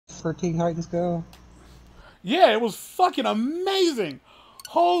for Teen Titans Go? Yeah, it was fucking amazing.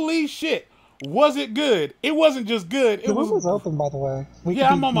 Holy shit. Was it good? It wasn't just good. It The was... window's open, by the way. We could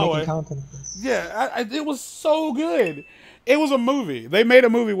Yeah, I'm be on my making way. content of this. Yeah, it was so good. It was a movie. They made a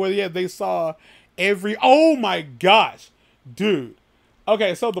movie where, yeah, they saw every... Oh my gosh. Dude.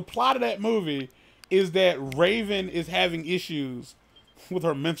 Okay, so the plot of that movie is that Raven is having issues with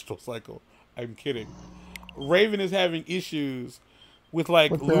her menstrual cycle. I'm kidding. Raven is having issues with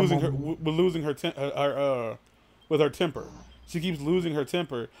like With their losing with her temper. She keeps losing her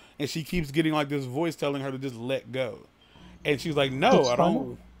temper, and she keeps getting like this voice telling her to just let go. And she's like, Did "No, she I find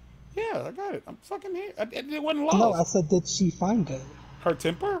don't." Yeah, I got it. I'm fucking here. It wasn't it? No, I lost. said, did she find it? Her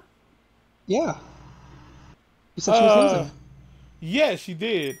temper? Yeah. You said she was losing it. Yeah, she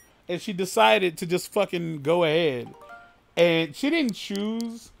did, and she decided to just fucking go ahead. And she didn't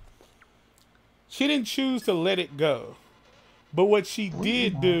choose. She didn't choose to let it go. But what she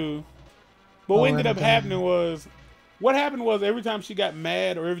did do, but what ended up happening was, what happened was every time she got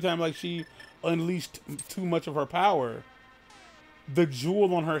mad or every time like she unleashed too much of her power, the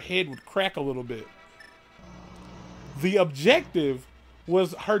jewel on her head would crack a little bit. The objective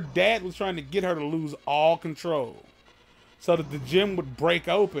was her dad was trying to get her to lose all control so that the gem would break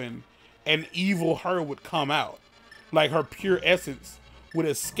open and evil her would come out. Like her pure essence would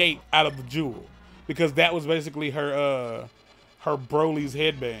escape out of the jewel. Because that was basically her Broly's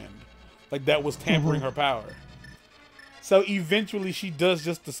headband. Like that was tampering her power. So eventually she does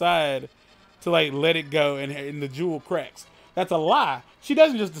just decide to like let it go and the jewel cracks. That's a lie. She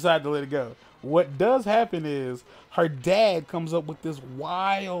doesn't just decide to let it go. What does happen is her dad comes up with this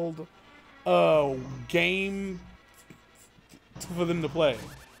wild game for them to play.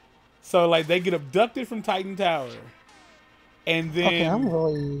 So like they get abducted from Titan Tower. And then Okay, I'm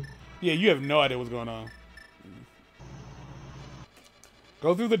really... Yeah, you have no idea what's going on.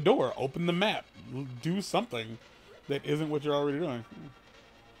 Go through the door, open the map, do something that isn't what you're already doing.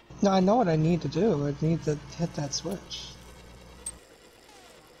 No, I know what I need to do. I need to hit that switch.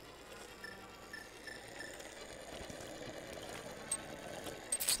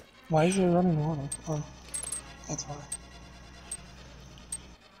 Why is it running water? Oh, that's why.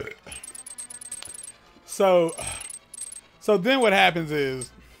 So then what happens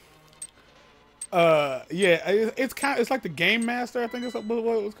is, yeah, it's like the Game Master, I think is what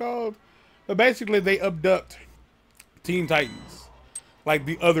it was called. But basically they abduct Teen Titans. Like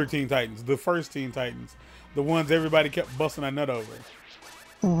the other Teen Titans, the first Teen Titans. The ones everybody kept busting a nut over.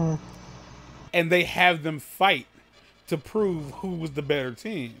 Mm-hmm. And they have them fight to prove who was the better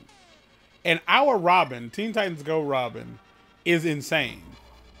team. And our Robin, Teen Titans Go Robin, is insane.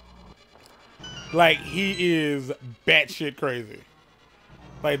 Like, he is batshit crazy.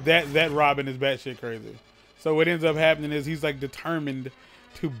 Like, that Robin is batshit crazy. So what ends up happening is he's, like, determined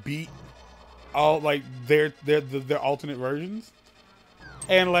to beat all, like, their alternate versions.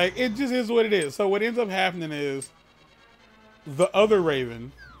 And, like, it just is what it is. So what ends up happening is the other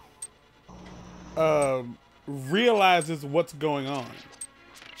Raven realizes what's going on.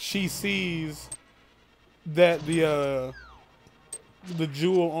 She sees that the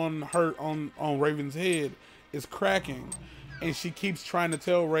jewel on Raven's head is cracking, and she keeps trying to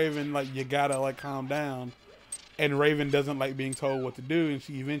tell Raven like, you gotta like calm down, and Raven doesn't like being told what to do, and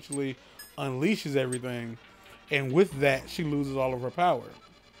she eventually unleashes everything, and with that she loses all of her power.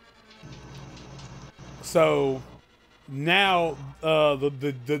 So now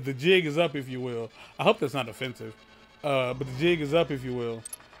the jig is up, if you will. I hope that's not offensive, but the jig is up, if you will.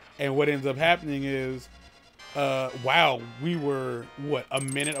 And what ends up happening is, wow, we were, what, a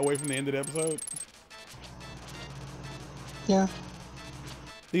minute away from the end of the episode? Yeah.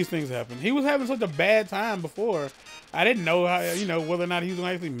 These things happen. He was having such a bad time before. I didn't know how, whether or not he was going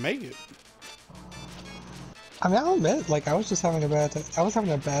to actually make it. I mean, I'll admit, like, I was just having a bad time. I was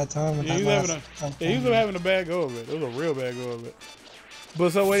having a bad time with He was having a bad go of it. It was a real bad go of it.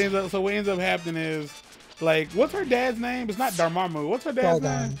 But so what ends up happening is, like, what's her dad's name? It's not Dormammu. What's her dad's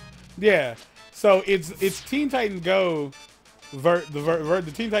name? Yeah. So it's Teen Titans Go,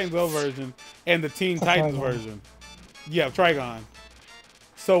 the Teen Titans Go version and the Teen Titans version. Yeah, Trigon.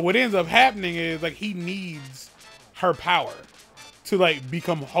 So what ends up happening is like he needs her power to like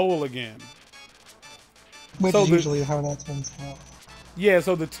become whole again. Which is usually how that turns out. Yeah,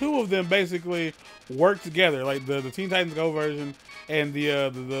 so the two of them basically work together, like the Teen Titans Go version and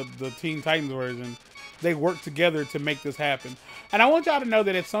the Teen Titans version. They work together to make this happen. And I want y'all to know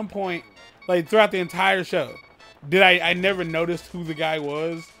that at some point, like throughout the entire show, I never noticed who the guy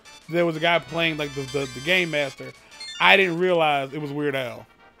was. There was a guy playing like the Game Master. I didn't realize it was Weird Al.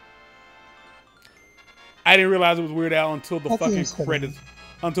 I didn't realize it was Weird Al until the fucking credits.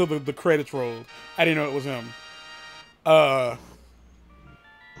 until the credits rolled. I didn't know it was him.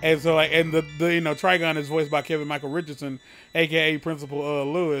 And so like, and the Trigon is voiced by Kevin Michael Richardson, aka Principal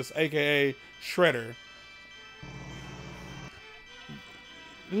Lewis, aka Shredder.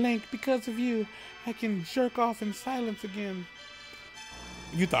 Link, because of you, I can jerk off in silence again.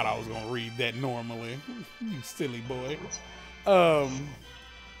 You thought I was gonna read that normally, you silly boy.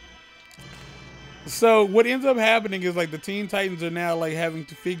 So what ends up happening is like the Teen Titans are now like having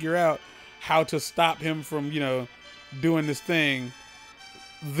to figure out how to stop him from, doing this thing.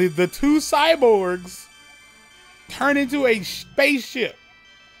 The two cyborgs turn into a spaceship.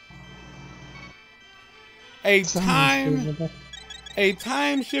 A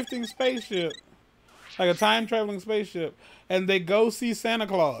time-shifting spaceship. Like a time-traveling spaceship. And they go see Santa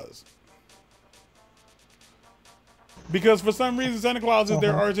Claus. Because for some reason Santa Claus is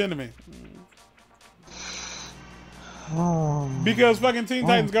their arch enemy. Because fucking Teen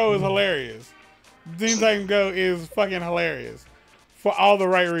Titans Go is hilarious. Teen Titans Go is fucking hilarious. For all the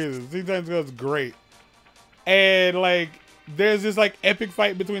right reasons. Teen Titans Go is great. And like, there's this like epic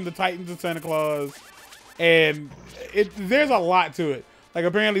fight between the Titans and Santa Claus. And there's a lot to it. Like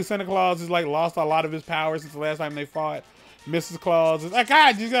apparently Santa Claus has like lost a lot of his power since the last time they fought. Mrs. Claus is like,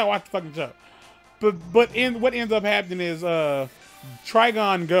 God, you gotta watch the fucking show. But what ends up happening is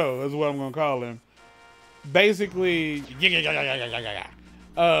Trigon Go is what I'm gonna call him. Basically,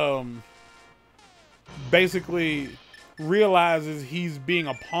 basically realizes he's being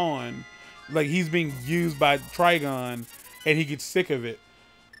a pawn, like he's being used by Trigon, and he gets sick of it,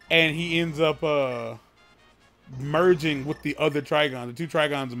 and he ends up merging with the other Trigon. The two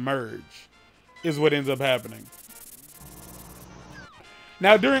Trigons merge, is what ends up happening.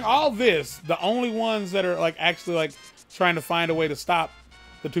 Now, during all this, the only ones that are like actually like trying to find a way to stop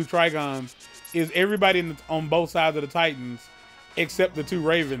the two Trigons is everybody on both sides of the Titans, except the two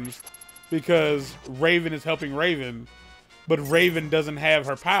Ravens, because Raven is helping Raven, but Raven doesn't have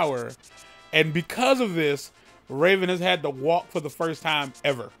her power, and because of this, Raven has had to walk for the first time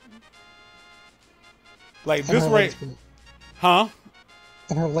ever. Like this Raven, huh?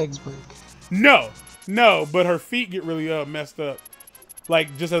 And her legs break. No, but her feet get really messed up.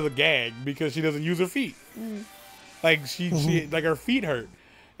 Like just as a gag because she doesn't use her feet. Like she like her feet hurt,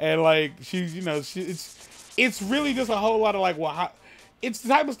 and like she's it's really just a whole lot of like it's the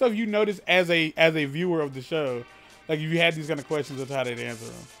type of stuff you notice as a viewer of the show. Like if you had these kind of questions, that's how they'd answer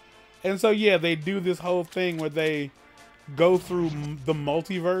them. And so yeah, they do this whole thing where they go through the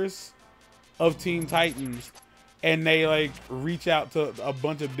multiverse of Teen Titans, and they like reach out to a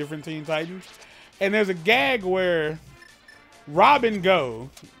bunch of different Teen Titans. And there's a gag where Robin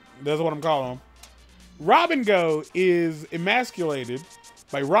Go, that's what I'm calling him. Robin Go is emasculated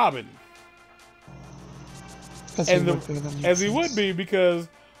by Robin. As he would be, because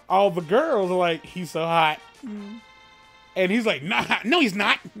all the girls are like, he's so hot. And he's like, nah, no, he's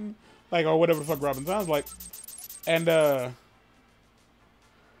not. Like, or whatever the fuck Robin sounds like. And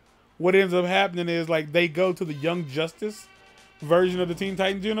what ends up happening is like they go to the Young Justice version of the Teen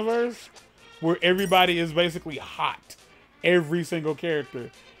Titans universe, where everybody is basically hot. Every single character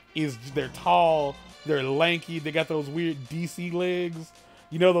they're tall, they're lanky, they got those weird DC legs.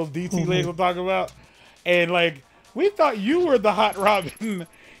 You know those DC legs I'm talking about? And like, we thought you were the hot Robin.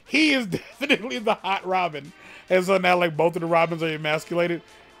 He is definitely the hot Robin. And so now like both of the Robins are emasculated.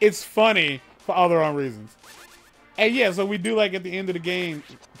 It's funny for all the wrong reasons. And yeah, so we do like at the end of the game,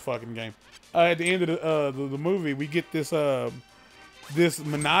 at the end of the movie, we get this this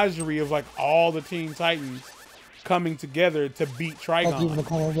menagerie of like all the Teen Titans coming together to beat Trigon. Like even the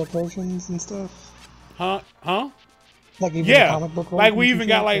comic book versions and stuff. Huh? Like even the comic book versions. Like we even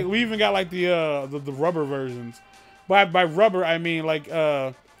got like the rubber versions. By rubber I mean like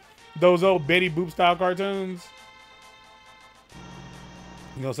those old Betty Boop style cartoons.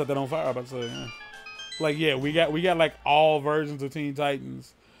 You gonna set that on fire? I'm about to say. Yeah. Like yeah, we got like all versions of Teen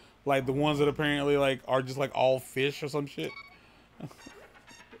Titans, like the ones that apparently like are just like all fish or some shit.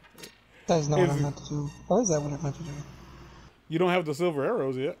 That's not what I meant to do. Or is that what I meant to do? You don't have the silver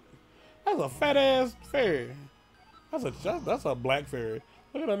arrows yet. That's a fat ass fairy. That's a black fairy.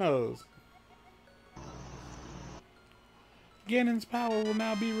 Look at her nose. Ganon's power will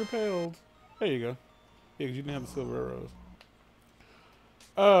now be repelled. There you go. Yeah, because you didn't have the silver arrows.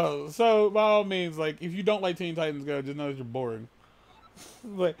 So by all means, like if you don't like Teen Titans Go, just know that you're boring.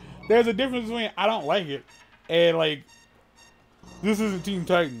 But there's a difference between I don't like it and like this isn't Teen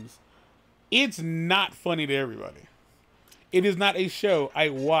Titans. It's not funny to everybody. It is not a show I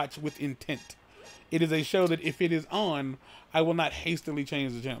watch with intent. It is a show that if it is on, I will not hastily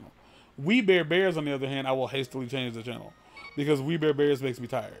change the channel. We Bear Bears, on the other hand, I will hastily change the channel. because We Bare Bears makes me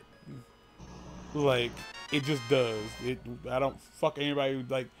tired. Like, it just does. I don't fuck anybody who,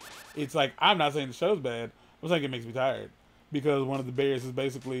 like, it's like, I'm not saying the show's bad. I'm saying it makes me tired. Because one of the bears is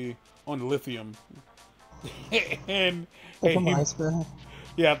basically on the lithium. and From he, Ice Bear.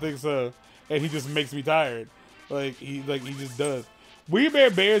 yeah, I think so. And he just makes me tired. Like he just does. We Bare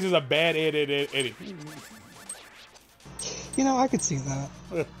Bears is a bad Eddie. You know, I could see that.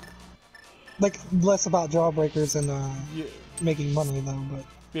 Like, less about jawbreakers and Yeah. making money, though, but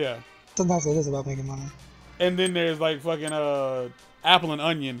Yeah. sometimes it is about making money. And then there's like fucking Apple and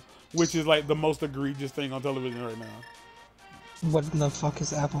Onion, which is like the most egregious thing on television right now. What the fuck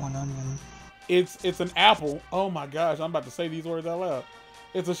is Apple and Onion? It's an apple. Oh my gosh, I'm about to say these words out loud.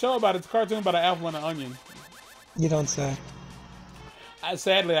 It's a show it's a cartoon about an apple and an onion. You don't say.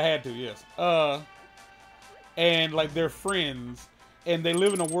 Sadly, I had to, yes. And like they're friends, and they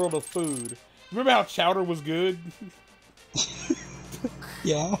live in a world of food. Remember how chowder was good?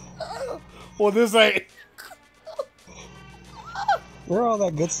 Yeah. Well, this ain't. Where all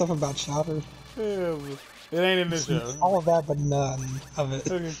that good stuff about chowder? It ain't in this show. All of that, but none of it.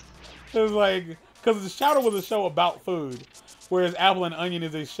 It was like, because the Chowder was a show about food, whereas Apple and Onion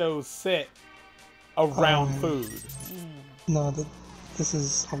is a show set around food. No, this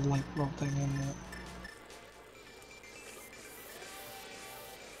is a light bulb thing in it.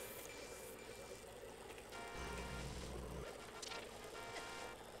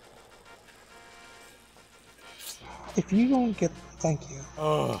 If you don't get, thank you.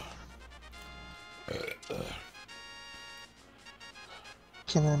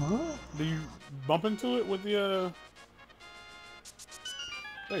 Can I not? Do you bump into it with the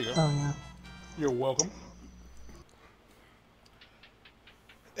There you go. Oh yeah. You're welcome.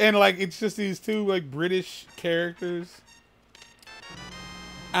 And like it's just these two like British characters.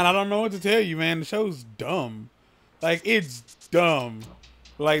 And I don't know what to tell you, man. The show's dumb. Like it's dumb.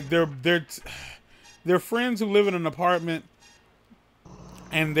 Like they're friends who live in an apartment,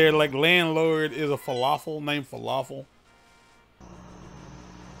 and their like landlord is a falafel named Falafel.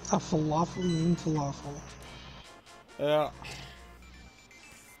 A falafel named Falafel. Yeah.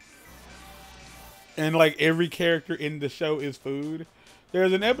 And like every character in the show is food.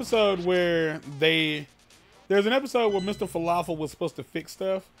 There's an episode where Mr. Falafel was supposed to fix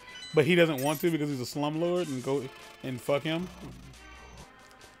stuff, but he doesn't want to because he's a slumlord and go and fuck him.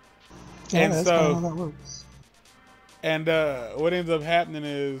 Yeah, And that's so, kind of how that works. And what ends up happening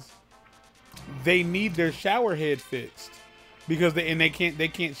is they need their shower head fixed because they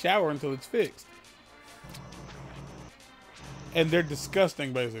can't shower until it's fixed. And they're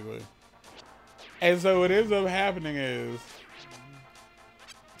disgusting basically. And so what ends up happening is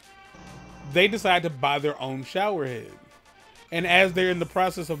they decide to buy their own shower head. And as they're in the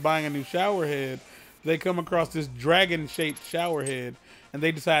process of buying a new shower head, they come across this dragon-shaped shower head, and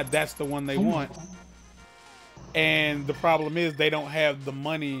they decide that's the one they want. And the problem is they don't have the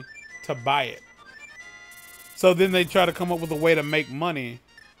money to buy it. So then they try to come up with a way to make money.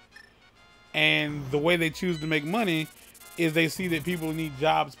 And the way they choose to make money is they see that people need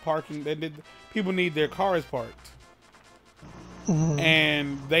jobs parking. People need their cars parked.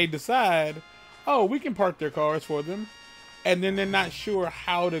 And they decide, oh, we can park their cars for them. And then they're not sure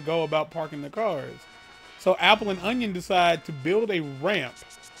how to go about parking the cars. So Apple and Onion decide to build a ramp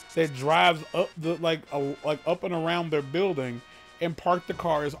that drives up the up and around their building and park the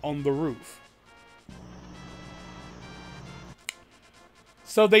cars on the roof.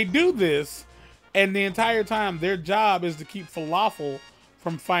 So they do this, and the entire time their job is to keep Falafel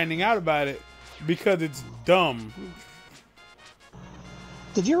from finding out about it because it's dumb.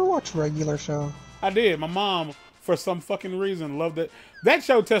 Did you ever watch Regular Show? I did. My mom, for some fucking reason, loved it. That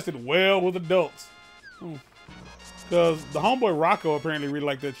show tested well with adults. Because the homeboy Rocco apparently really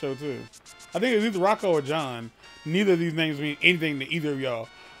liked that show too. I think it was either Rocco or John. Neither of these names mean anything to either of y'all.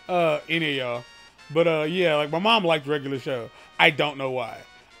 Any of y'all. But yeah, like my mom liked Regular Show. I don't know why.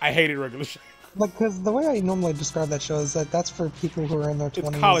 I hated Regular Show. Like, because the way I normally describe that show is that that's for people who are in their 20s.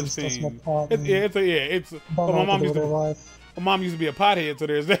 It's college and still scene. smoke pot. It's But my mom used to be a pothead, so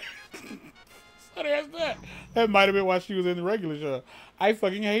there's that. So there's that. That might have been why she was in the Regular Show. I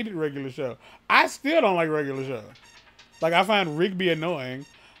fucking hated Regular Show. I still don't like Regular Show. Like, I find Rigby annoying,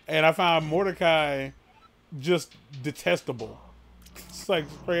 and I find Mordecai just detestable. It's like,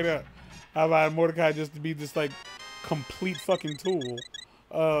 straight up. I find Mordecai just to be this, like, complete fucking tool.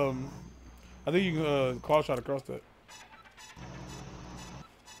 I think you can claw shot across that.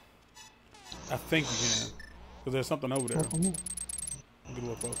 I think you can. Because there's something over there. Get a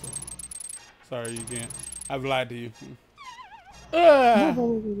little closer. Sorry, you can't. I've lied to you.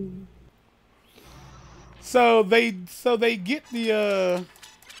 So they get the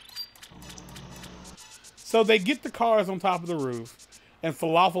cars on top of the roof, and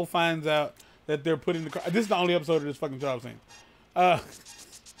Falafel finds out that they're putting the car. This is the only episode of this fucking show I've seen. And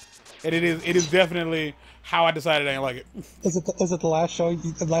it is definitely how I decided I didn't like it. Is it the last show,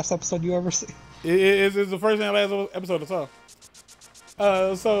 the last episode you ever see? It's the first and last episode I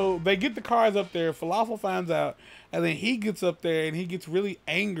saw. So they get the cars up there. Falafel finds out, and then he gets up there and he gets really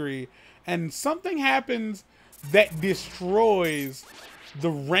angry, and something happens that destroys the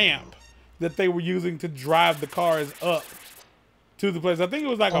ramp that they were using to drive the cars up to the place. I think it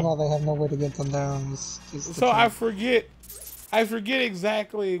was like no, they have no way to get them down. So I forget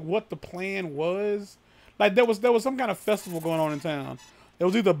exactly what the plan was. Like there was some kind of festival going on in town. It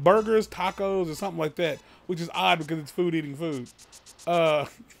was either burgers, tacos, or something like that, which is odd because it's food eating food. But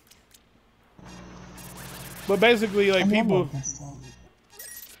basically, like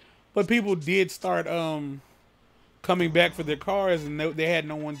people did start coming back for their cars, and they had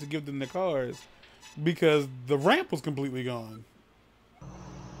no one to give them their cars because the ramp was completely gone.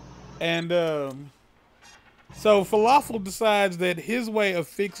 And so Falafel decides that his way of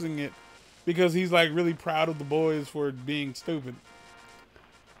fixing it, because he's like really proud of the boys for being stupid,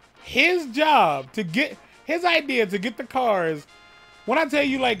 his idea to get the cars. When I tell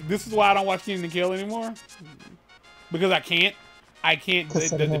you, like, this is why I don't watch Keenan and Kel anymore, because I can't. Yeah,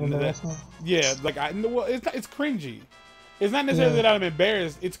 like it's cringy. It's not necessarily that I'm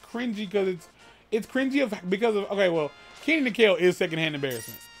embarrassed. It's cringy because it's cringy because of okay. Well, Keenan and Kel is secondhand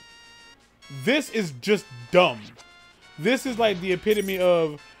embarrassment. This is just dumb. This is like the epitome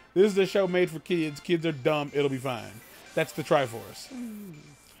of this is a show made for kids. Kids are dumb. It'll be fine. That's the Triforce.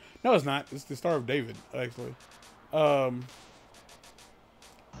 No, it's not. It's the Star of David, actually.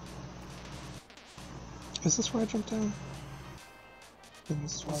 Is this where I jumped down?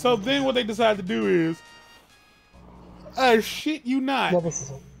 So then what they decide to do is, I shit you not,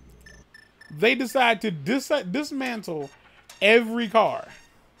 they decide to dismantle every car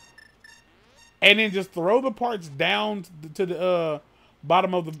and then just throw the parts down to the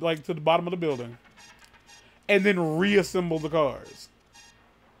bottom of the building and then reassemble the cars.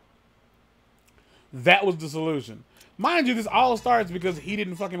 That was the solution. Mind you, this all starts because he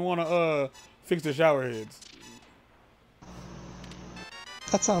didn't fucking want to fix the shower heads.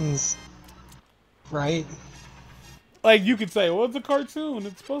 That sounds right. Like, you could say, well, it's a cartoon.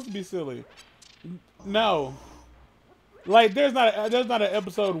 It's supposed to be silly. No. Like, there's not an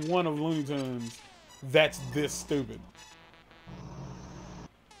episode 1 of Looney Tunes that's this stupid.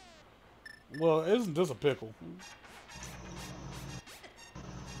 Well, isn't this a pickle?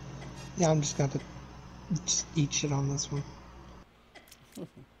 Yeah, I'm just going to eat shit on this one.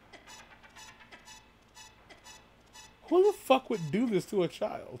 Who the fuck would do this to a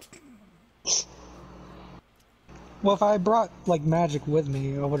child? Well, if I brought, like, magic with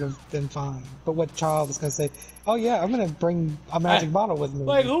me, I would have been fine. But what child is going to say, oh yeah, I'm going to bring a magic bottle with me?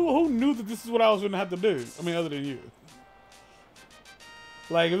 Like, who knew that this is what I was going to have to do? I mean, other than you.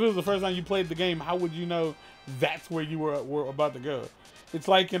 Like, if it was the first time you played the game, how would you know that's where you were about to go? It's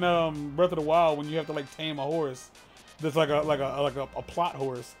like in Breath of the Wild when you have to, like, tame a horse. That's like a plot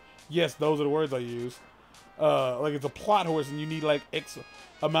horse. Yes, those are the words I use. Like it's a plot horse and you need like X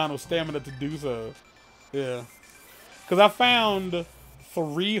amount of stamina to do so. Yeah. Because I found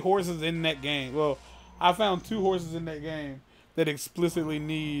 3 horses in that game. Well, I found 2 horses in that game that explicitly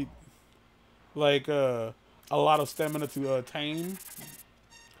need like a lot of stamina to tame.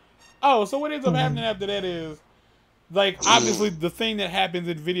 Oh, so what ends up happening after that is like obviously the thing that happens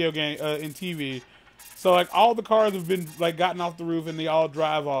in video game in TV. So like all the cars have been like gotten off the roof and they all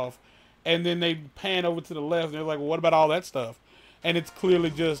drive off. And then they pan over to the left and they're like, well, what about all that stuff? And it's clearly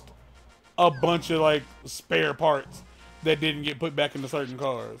just a bunch of like spare parts that didn't get put back into certain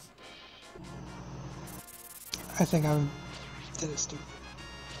cars. I think I did it stupid.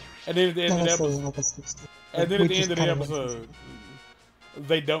 And then at the end of the episode,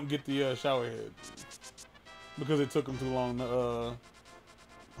 they don't get the shower head because it took them too long to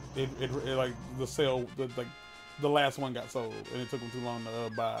it like the sale like the last one got sold and it took them too long to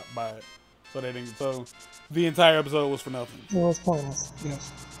buy it, so they didn't. So the entire episode was for nothing. It was pointless.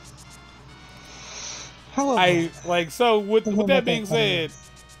 Yes. So with that being said,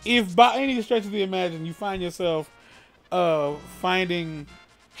 if by any stretch of the imagination you find yourself finding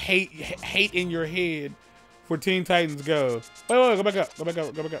hate in your head for Teen Titans Go. Wait, go back up. What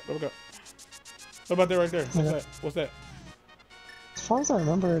about that right there? What's that? As far as I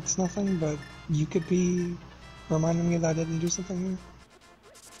remember, it's nothing, but you could be reminding me that I didn't do something here.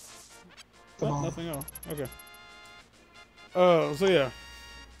 Nothing else. Okay. So yeah.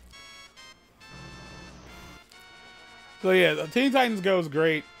 So yeah, Teen Titans Go is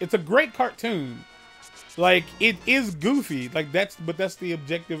great. It's a great cartoon. Like, it is goofy. Like, that's the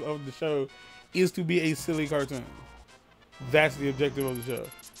objective of the show, is to be a silly cartoon. That's the objective of the show.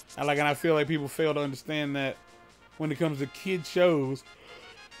 And I feel like people fail to understand that when it comes to kid shows,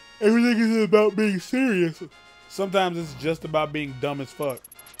 everything is about being serious. Sometimes it's just about being dumb as fuck.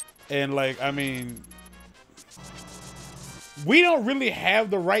 And like, I mean, we don't really have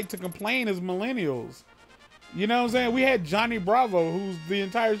the right to complain as millennials. You know what I'm saying? We had Johnny Bravo, who's the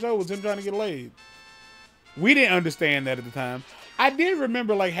entire show was him trying to get laid. We didn't understand that at the time. I did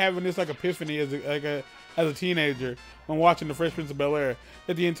remember like having this like epiphany as a teenager when watching The Fresh Prince of Bel-Air,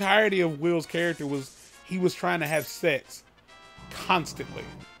 that the entirety of Will's character was he was trying to have sex constantly.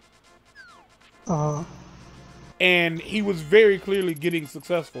 And he was very clearly getting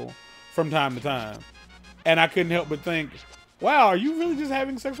successful from time to time. And I couldn't help but think, wow, are you really just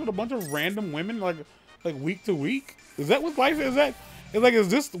having sex with a bunch of random women like week to week? Is that what life is? Is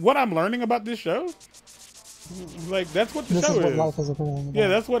this what I'm learning about this show? Like, that's what the show is. Life is yeah,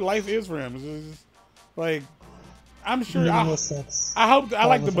 that's what life is for him. It's just, like, I'm sure. I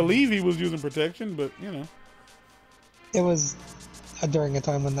like to believe he was using protection, but you know, it was during a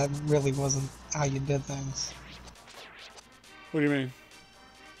time when that really wasn't how you did things. What do you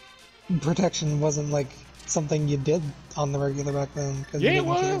mean? Protection wasn't like something you did on the regular back then. Yeah, it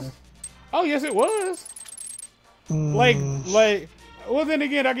was. Care. Oh yes, it was. Like, well, then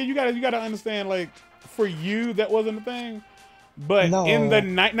again, you gotta understand, like, for you that wasn't a thing, but in the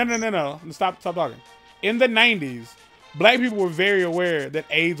no, stop talking. In the 90s, black people were very aware that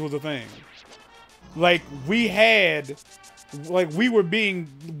AIDS was a thing. Like, we were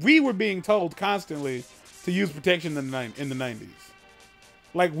being told constantly to use protection in the 90s.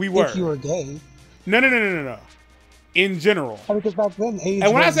 Like, we were. If you were gay. No. In general. Because back then, AIDS.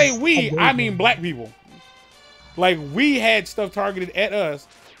 And when I say we, I mean black people. Like, we had stuff targeted at us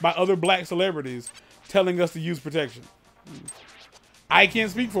by other black celebrities telling us to use protection. I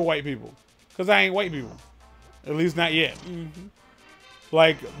can't speak for white people because I ain't white people, at least not yet.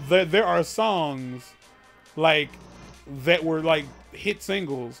 Like, there are songs like that were like hit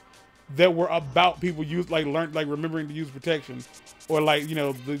singles that were about people remembering to use protection, or like, you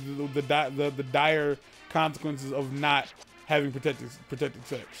know, the dire consequences of not having protected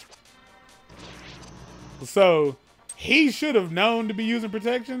sex. So he should have known to be using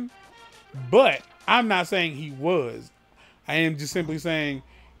protection, but I'm not saying he was. I am just simply saying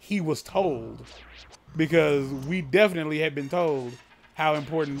he was told, because we definitely had been told how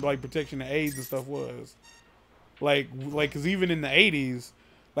important like protection and AIDS and stuff was. Like, cause even in the 80s,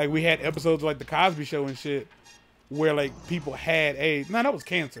 like, we had episodes like the Cosby Show and shit where like people had AIDS. No, that was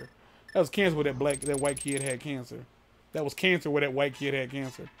cancer. That was cancer where that white kid had cancer. That was cancer where that white kid had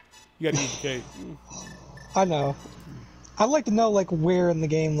cancer. You gotta eat the cake. I know. I'd like to know, like, where in the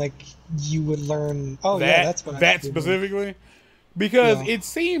game, like, you would learn. Oh, yeah, that's what that specifically, because it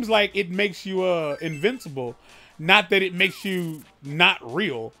seems like it makes you invincible, not that it makes you not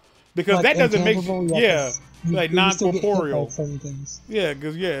real, because like, that doesn't make you, like non-corporeal. Yeah,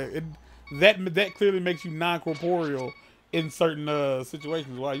 because that clearly makes you non-corporeal in certain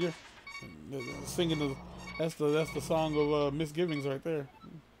situations. Wow, you're singing that's the song of Misgivings right there.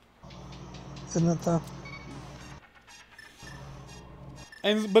 Isn't it though?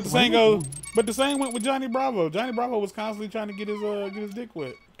 But the same went with Johnny Bravo. Johnny Bravo was constantly trying to get his dick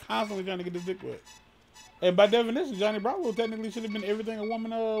wet. And by definition, Johnny Bravo technically should have been everything a woman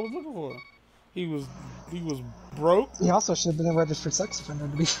was looking for. He was broke. He also should have been a registered sex offender,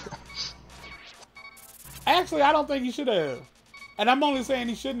 to be fair. Actually, I don't think he should have. And I'm only saying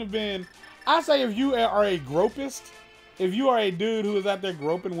he shouldn't have been. I say if you are a gropist, if you are a dude who is out there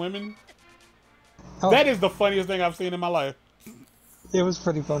groping women, that is the funniest thing I've seen in my life. It was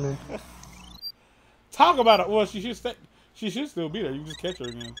pretty funny. Talk about it. Well, she should still be there. You just catch her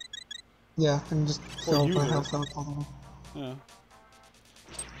again. Yeah, and just fill my house out.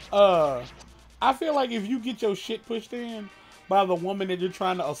 Yeah. I feel like if you get your shit pushed in by the woman that you're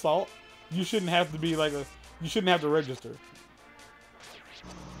trying to assault, you shouldn't have to be you shouldn't have to register.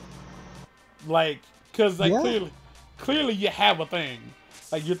 Like, cause like clearly you have a thing.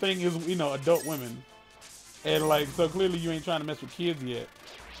 Like, your thing is, you know, adult women. And like, so clearly you ain't trying to mess with kids yet.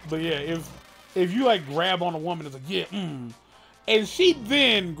 But yeah, if you like grab on a woman, it's like, and she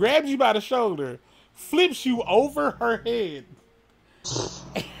then grabs you by the shoulder, flips you over her head,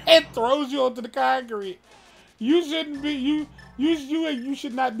 and throws you onto the concrete, you shouldn't be you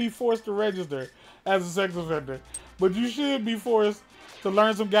should not be forced to register as a sex offender, but you should be forced to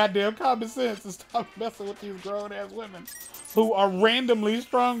learn some goddamn common sense and stop messing with these grown ass women who are randomly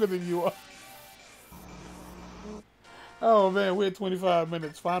stronger than you are. Oh man, we're at 25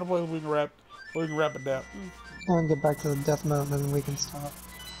 minutes. Final place we can wrap. We can wrap it down. I want to get back to the death mode and then we can stop.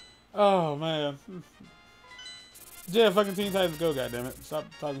 Oh man. Yeah, fucking Teen Titans Go, goddammit. Stop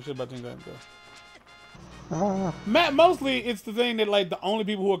talking shit about Teen Titans Go. Ah, Matt, mostly it's the thing that like the only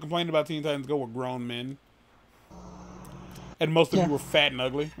people who were complaining about Teen Titans Go were grown men. And most of yeah. you were fat and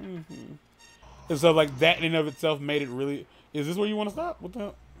ugly. And so like that in and of itself made it really. Is this where you want to stop? What the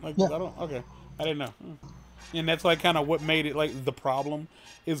hell? Like Yeah. I don't. Okay, I didn't know. And that's like kind of what made it like the problem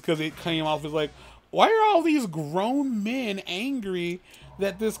is because it came off as like, why are all these grown men angry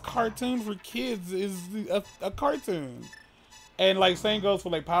that this cartoon for kids is a cartoon? And like same goes for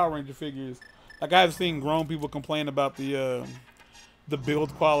like Power Ranger figures. Like I've seen grown people complain about the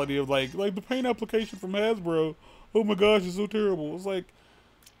build quality of like the paint application from Hasbro. Oh my gosh, it's so terrible. It's like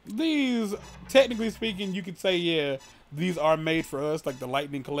these, technically speaking, you could say yeah, these are made for us. Like the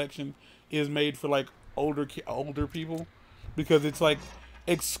Lightning Collection is made for like older people because it's like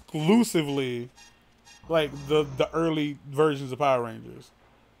exclusively like the early versions of Power Rangers.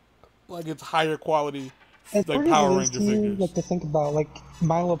 Like it's higher quality As like weird as Power it is Ranger to you, figures. like to think about, like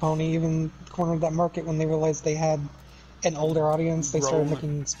Milo Pony even cornered that market when they realized they had an older audience. They started Grown.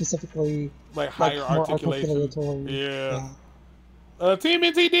 making specifically Like higher more articulation. articulatory. Yeah.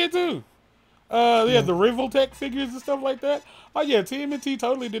 TMNT did too. Yeah. The Rivaltech figures and stuff like that. Oh yeah, TMNT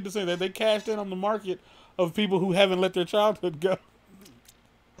totally did the same. That they cashed in on the market of people who haven't let their childhood go.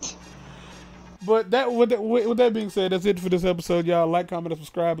 But with that being said, that's it for this episode, y'all. Like, comment, and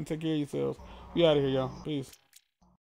subscribe, and take care of yourselves. We out of here, y'all. Peace.